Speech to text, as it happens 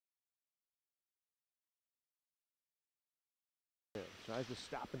Tries to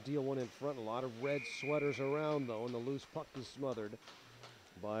stop and deal one in front. A lot of red sweaters around, though, and the loose puck is smothered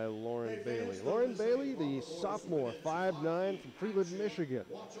by Lauren Bailey. Lauren Bailey, the sophomore, 5'9", from Freeland, Michigan.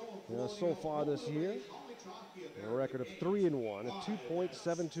 So far this year, a record of 3-1, a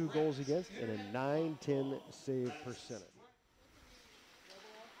 2.72 goals against, and a .910 save percentage.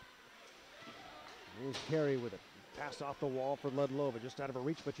 Here's Carey with it. Pass off the wall for Ledlova, just out of her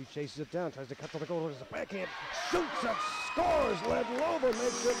reach, but she chases it down, tries to cut to the goal, there's a backhand, shoots it, scores! Ledlova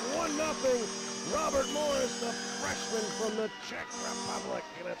makes it 1-0. Robert Morris, the freshman from the Czech Republic,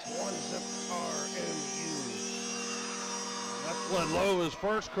 and it's 1-0 RMU. That's Ledlova's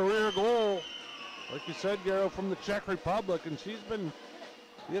first career goal, like you said, Garo, from the Czech Republic, and she's been,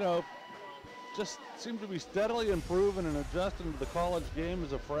 just seemed to be steadily improving and adjusting to the college game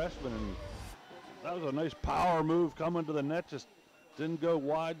as a freshman. And that was a nice power move coming to the net, just didn't go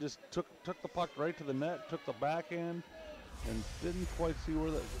wide, just took the puck right to the net, took the backhand, and didn't quite see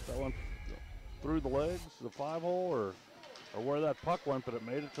where that went through the legs, the 5-hole, or where that puck went, but it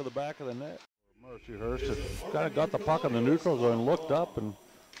made it to the back of the net. Mercyhurst had kind of got the puck in the neutral zone, looked up, and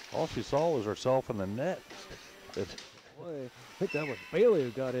all she saw was herself in the net. Boy, I think that was Bailey who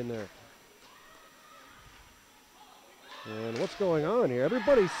got in there. And what's going on here?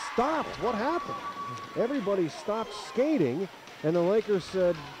 Everybody stopped. What happened? Everybody stopped skating, and the Lakers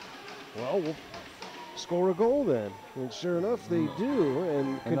said, well, we'll score a goal then. And sure enough, they do,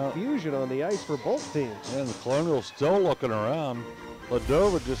 and confusion on the ice for both teams. And the Colonials still looking around.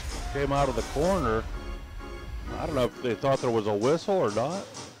 Ledlova just came out of the corner. I don't know if they thought there was a whistle or not.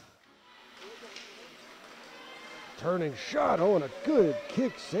 Turning shot, and a good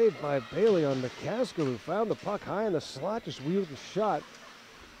kick saved by Bailey on McCaskill, who found the puck high in the slot, just wheeled the shot.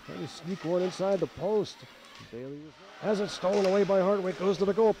 Trying to sneak one inside the post. Bailey has it stolen away by Hartwick, goes to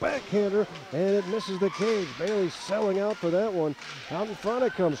the goal, backhander, and it misses the cage. Bailey selling out for that one. Out in front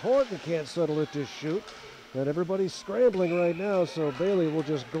it comes. Horton can't settle it to shoot. And everybody's scrambling right now, so Bailey will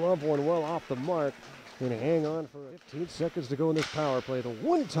just glove one well off the mark and hang on for 15 seconds to go in this power play. The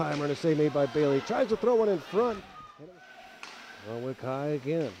one-timer and a save made by Bailey. Tries to throw one in front. Hartwick high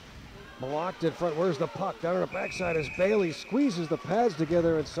again. Blocked in front. Where's the puck? Down on the backside as Bailey squeezes the pads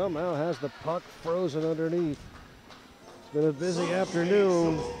together and somehow has the puck frozen underneath. It's been a busy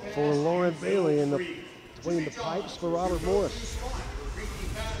afternoon for Lauren Bailey in between the pipes for Robert Morris.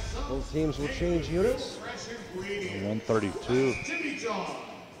 Both teams will change units. 132.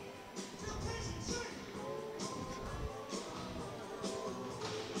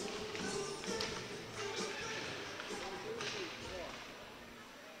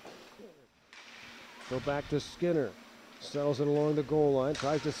 Go back to Skinner. Sells it along the goal line.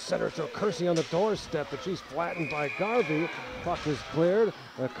 Tries to center it to Kersey on the doorstep, but she's flattened by Garvey. Puck is cleared.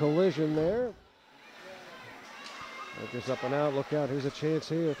 A collision there. Lakers up and out. Look out. Here's a chance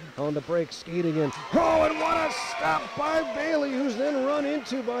here. On the break. Skating in. Oh, and what a stop by Bailey, who's then run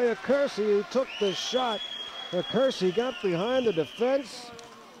into by a Kersey, who took the shot. Kersey got behind the defense.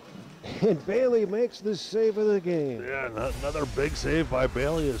 And Bailey makes the save of the game. Yeah, another big save by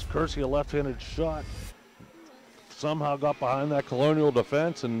Bailey as Kersey, a left-handed shot, somehow got behind that Colonial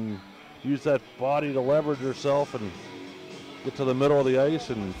defense and used that body to leverage herself and get to the middle of the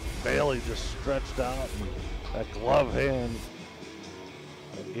ice, and Bailey just stretched out, and that glove hand,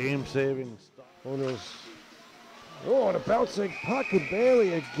 a game-saving stop. And a bouncing puck, and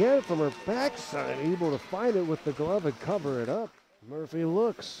Bailey again from her backside, able to find it with the glove and cover it up. Murphy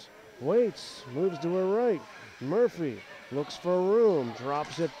looks. Waits, moves to her right. Murphy looks for room,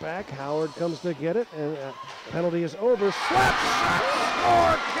 drops it back. Howard comes to get it, and penalty is over. Slap shot,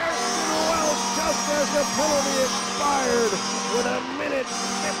 score! Kirsten Welsh just as the penalty expired with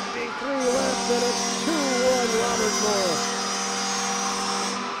 1:53 left, and it's 2-1 Robert Morris.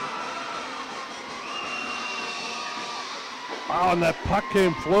 Wow, and that puck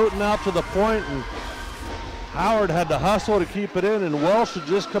came floating out to the point, and Howard had to hustle to keep it in, and Welsh had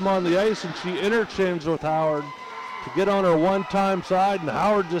just come on the ice, and she interchanged with Howard to get on her one-time side, and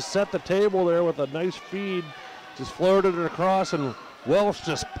Howard just set the table there with a nice feed, just floated it across, and Welsh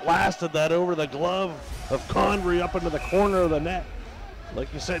just blasted that over the glove of Convery up into the corner of the net.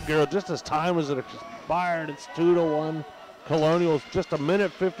 Like you said, Garo, just as time as it expired, it's 2-1. Colonials, just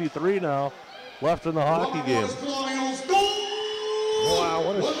 1:53 now left in the hockey game. Wow,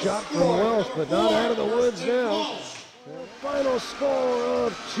 what a shot from Welsh, but not out of the woods now. The final score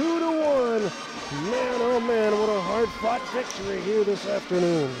of 2-1. Man, oh man, what a hard-fought victory here this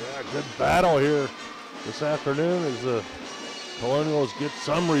afternoon. Yeah, good battle here this afternoon as the Colonials get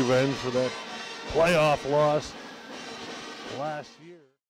some revenge for that playoff loss last year.